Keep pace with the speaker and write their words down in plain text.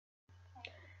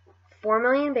4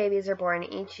 million babies are born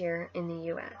each year in the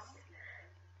U.S.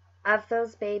 Of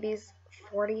those babies,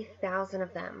 40,000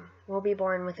 of them will be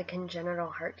born with a congenital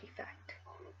heart defect.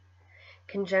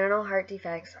 Congenital heart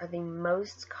defects are the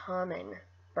most common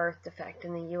birth defect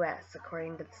in the U.S.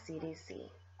 according to the CDC.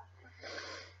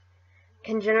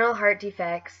 Congenital heart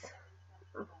defects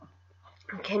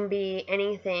can be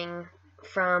anything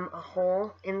from a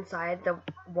hole inside the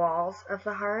walls of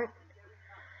the heart,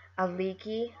 a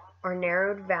leaky or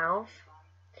narrowed valve,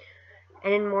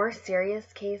 and in more serious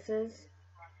cases,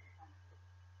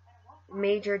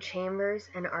 major chambers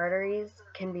and arteries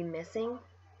can be missing,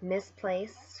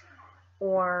 misplaced,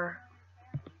 or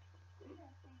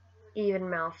even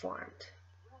malformed.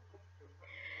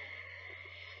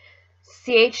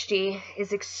 CHD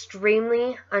is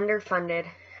extremely underfunded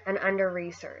and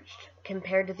under-researched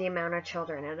compared to the amount of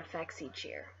children it affects each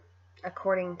year,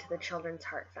 according to the Children's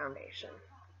Heart Foundation,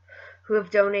 who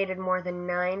have donated more than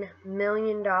 $9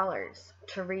 million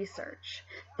to research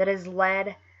that has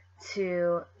led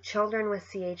to children with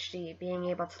CHD being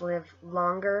able to live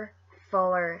longer,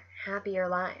 fuller, happier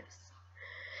lives.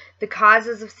 The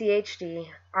causes of CHD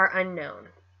are unknown.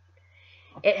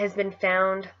 It has been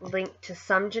found linked to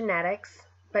some genetics,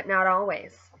 but not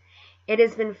always. It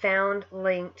has been found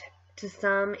linked to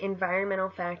some environmental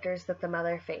factors that the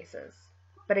mother faces,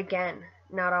 but again,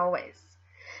 not always.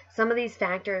 Some of these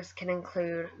factors can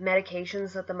include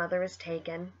medications that the mother has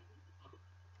taken,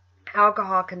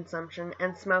 alcohol consumption,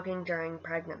 and smoking during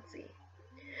pregnancy.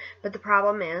 But the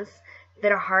problem is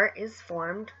that a heart is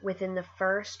formed within the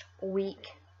first week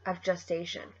of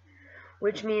gestation,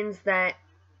 which means that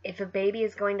if a baby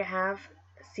is going to have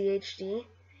CHD,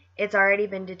 it's already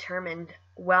been determined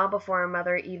well before a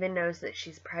mother even knows that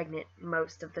she's pregnant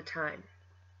most of the time.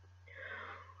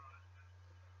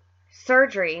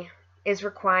 Surgery is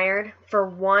required for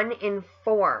 1 in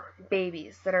 4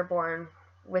 babies that are born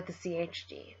with a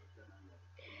CHD.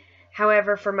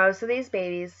 However, for most of these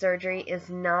babies, surgery is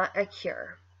not a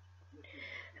cure.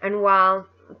 And while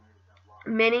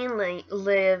many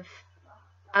live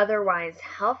otherwise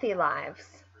healthy lives,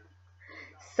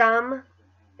 some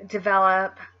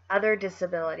develop other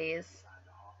disabilities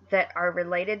that are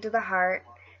related to the heart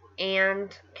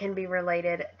and can be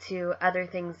related to other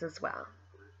things as well.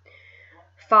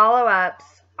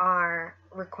 Follow-ups are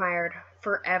required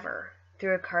forever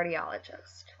through a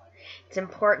cardiologist. It's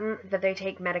important that they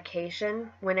take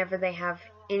medication whenever they have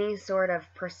any sort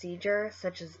of procedure,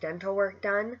 such as dental work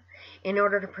done, in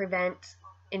order to prevent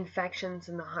infections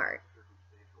in the heart.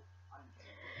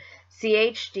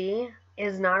 CHD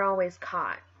is not always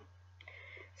caught.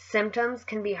 Symptoms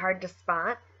can be hard to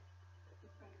spot,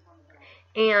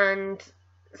 and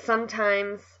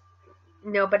sometimes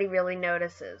nobody really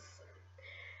notices.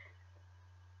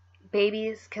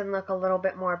 Babies can look a little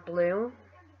bit more blue.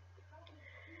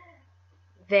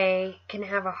 They can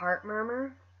have a heart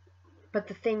murmur, but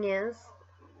the thing is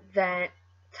that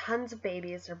tons of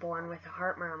babies are born with a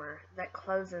heart murmur that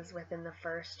closes within the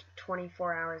first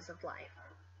 24 hours of life.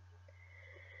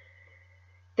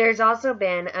 There's also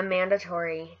been a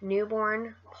mandatory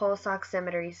newborn pulse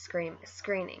oximetry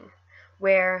screening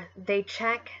where they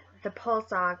check the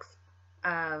pulse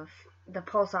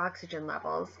oxygen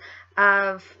levels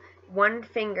of one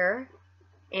finger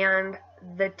and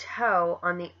the toe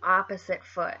on the opposite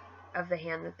foot of the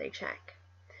hand that they check.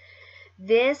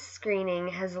 This screening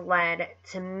has led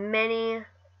to many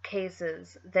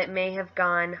cases that may have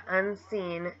gone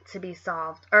unseen to be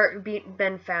solved or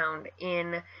been found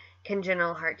in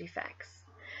congenital heart defects.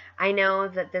 I know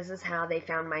that this is how they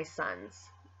found my son's.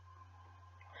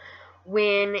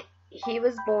 When he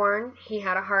was born, he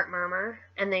had a heart murmur,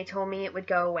 and they told me it would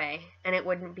go away and it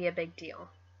wouldn't be a big deal.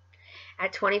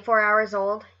 At 24 hours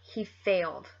old, he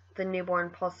failed the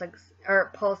newborn pulse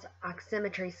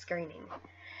oximetry screening.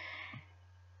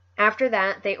 After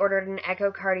that, they ordered an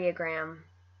echocardiogram,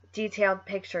 detailed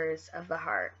pictures of the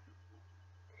heart.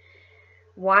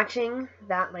 Watching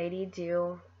that lady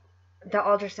the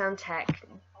ultrasound tech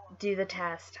do the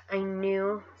test, I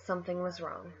knew something was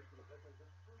wrong.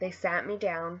 They sat me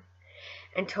down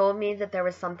and told me that there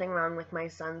was something wrong with my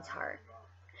son's heart.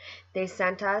 They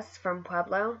sent us from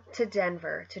Pueblo to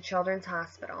Denver to Children's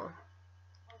Hospital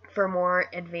for more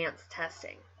advanced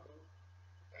testing.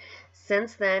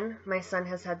 Since then, my son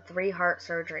has had 3 heart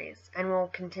surgeries and will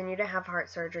continue to have heart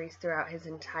surgeries throughout his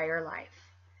entire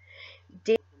life.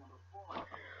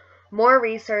 More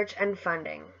research and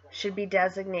funding should be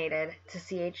designated to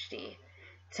CHD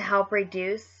to help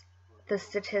reduce the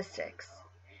statistics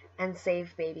and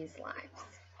save babies' lives.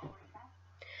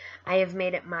 I have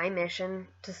made it my mission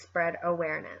to spread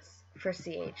awareness for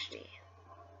CHD.